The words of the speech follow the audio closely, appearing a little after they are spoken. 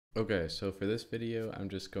Okay, so for this video, I'm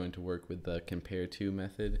just going to work with the compareTo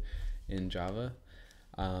method in Java.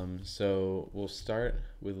 So we'll start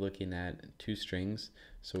with looking at two strings.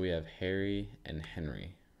 So we have Harry and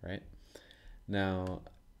Henry, right? Now,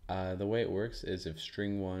 the way it works is if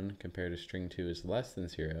string 1 compared to string 2 is less than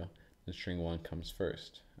 0, then string 1 comes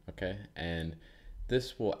first, okay? And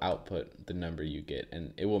this will output the number you get,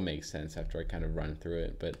 and it will make sense after I kind of run through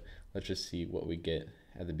it, but let's just see what we get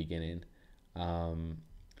at the beginning.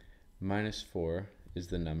 -4 is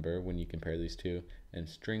the number when you compare these two, and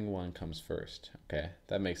string 1 comes first. Okay,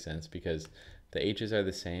 that makes sense because the H's are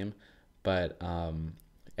the same, but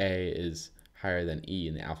A is higher than E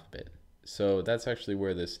in the alphabet. So that's actually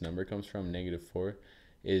where this number comes from, -4,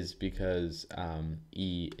 is because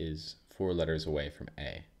E is 4 letters away from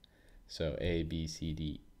A. So A, B, C,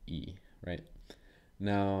 D, E, right?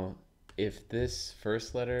 Now, if this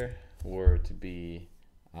first letter were to be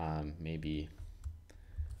maybe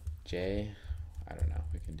J, I don't know,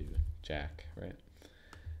 we can do Jack, right?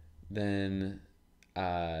 Then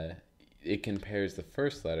it compares the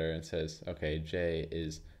first letter and says, okay, J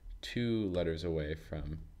is 2 letters away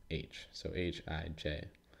from H, so H, I, J,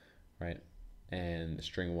 right? And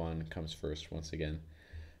string 1 comes first once again.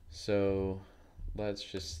 So let's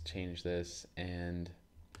just change this and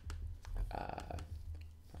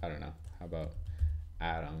I don't know, how about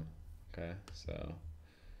Adam? Okay, so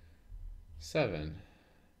 7.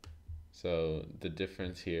 So the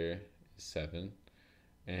difference here is 7,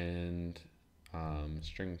 and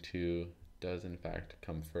string 2 does in fact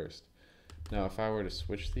come first. Now if I were to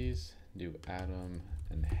switch these, do Adam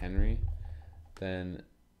and Henry, then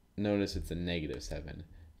notice it's a -7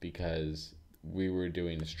 because we were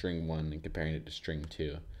doing string 1 and comparing it to string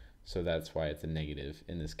 2. So that's why it's a negative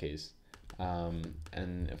in this case.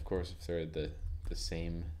 And of course, if they're the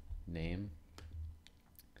same name,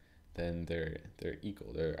 then they're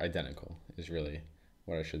equal. They're identical is really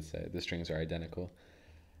what I should say. The strings are identical.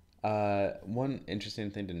 One interesting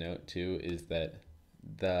thing to note too is that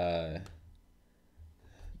the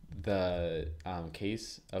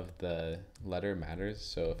case of the letter matters.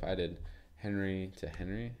 So if I did Henry to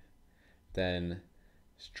Henry, then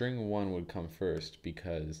string 1 would come first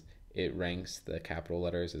because it ranks the capital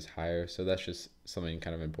letters as higher. So that's just something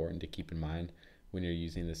kind of important to keep in mind when you're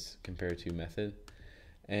using this compareTo method.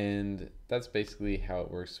 And that's basically how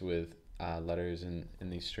it works with letters in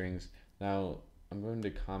these strings. Now, I'm going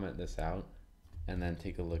to comment this out and then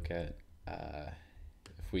take a look at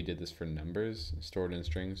if we did this for numbers stored in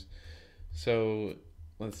strings. So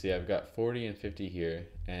let's see, I've got 40 and 50 here,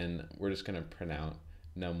 and we're just going to print out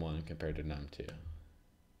num1 compared to num2.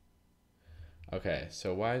 Okay,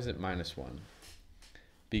 so why is it -1?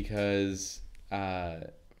 Because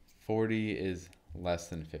 40 is less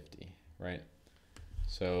than 50, right?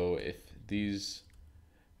 So if these,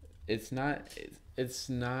 it's not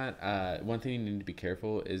one thing you need to be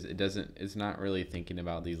careful is it's not really thinking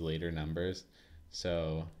about these later numbers.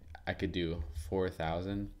 So I could do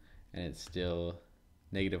 4,000 and it's still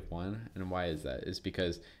 -1. And why is that? It's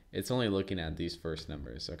because it's only looking at these first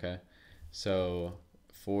numbers, okay? So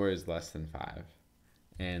 4 is less than 5.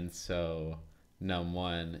 And so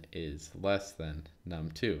num1 is less than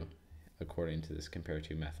num2 according to this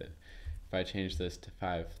compareTo method. If I change this to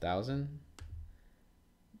 5,000,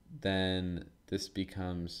 then this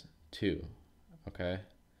becomes 2, okay?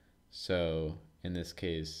 So in this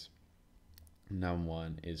case,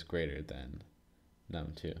 num1 is greater than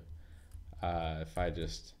num2. If I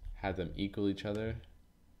just had them equal each other,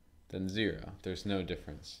 then 0. There's no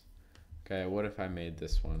difference. Okay, what if I made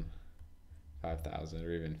this one 5,000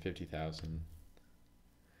 or even 50,000?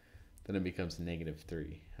 Then it becomes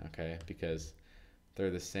 -3, okay? Because they're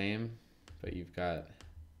the same, but you've got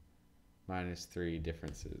 -3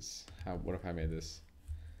 differences. What if I made this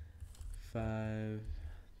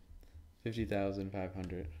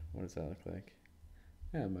 50,500? What does that look like?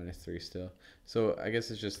 Yeah, -3 still. So I guess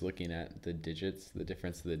it's just looking at the digits, the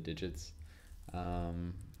difference of the digits.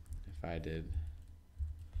 If I did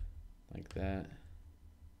like that,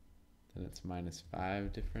 then it's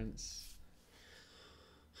 -5 difference.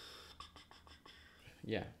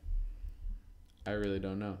 Yeah, I really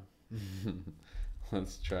don't know.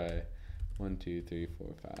 Let's try 1, 2, 3,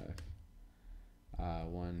 4, 5.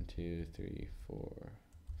 1, 2, 3, 4,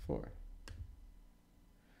 4.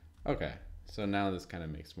 Okay, so now this kind of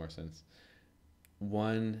makes more sense.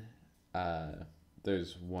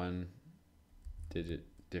 There's 1 digit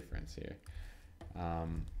difference here.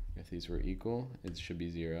 If these were equal, it should be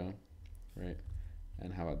 0, right?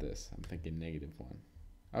 And how about this? I'm thinking -1.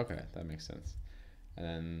 Okay, that makes sense. And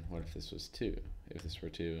then what if this was 2? If this were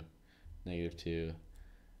 2, -2,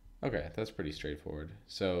 Okay, that's pretty straightforward.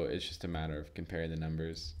 So it's just a matter of comparing the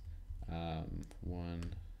numbers.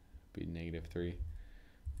 1 be -3.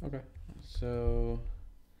 Okay, so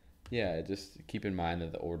yeah, just keep in mind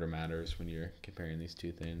that the order matters when you're comparing these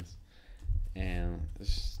two things. And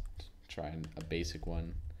let's try a basic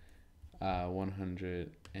one.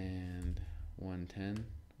 100 and 110.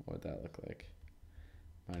 What would that look like?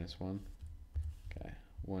 -1. Okay,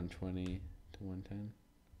 120 to 110.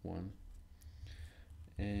 1.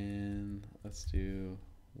 And let's do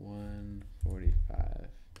 145.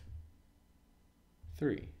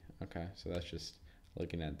 3. Okay, so that's just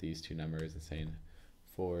looking at these two numbers and saying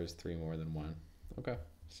 4 is 3 more than 1. Okay,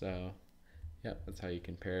 so yep, that's how you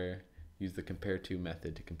use the compareTo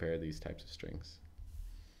method to compare these types of strings.